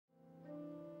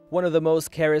One of the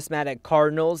most charismatic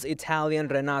cardinals, Italian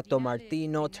Cardinal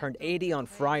Martino, turned 80 on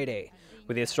Friday.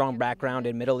 With his strong background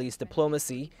in Middle East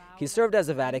diplomacy, he served as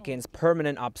the Vatican's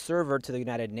permanent observer to the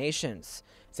United Nations.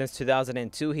 Since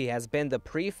 2002, he has been the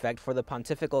prefect for the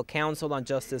Pontifical Council on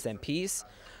Justice and Peace.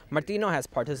 Martino has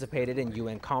participated in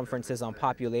UN conferences on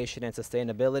population and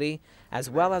sustainability, as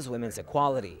well as women's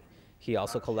equality. He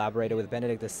also collaborated with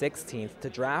Benedict XVI to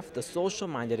draft the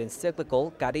social-minded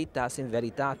encyclical Caritas in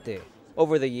Veritate.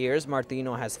 Over the years,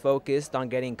 Martino has focused on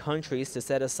getting countries to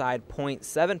set aside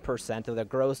 0.7% of their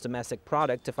gross domestic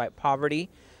product to fight poverty,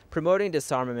 promoting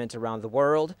disarmament around the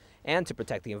world, and to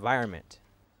protect the environment.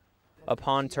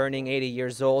 Upon turning 80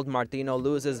 years old, Martino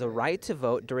loses the right to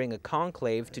vote during a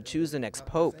conclave to choose the next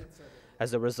pope.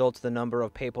 As a result, the number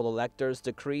of papal electors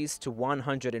decreased to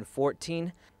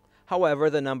 114. However,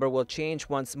 the number will change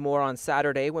once more on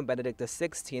Saturday when Benedict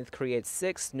XVI creates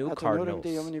 6 new cardinals.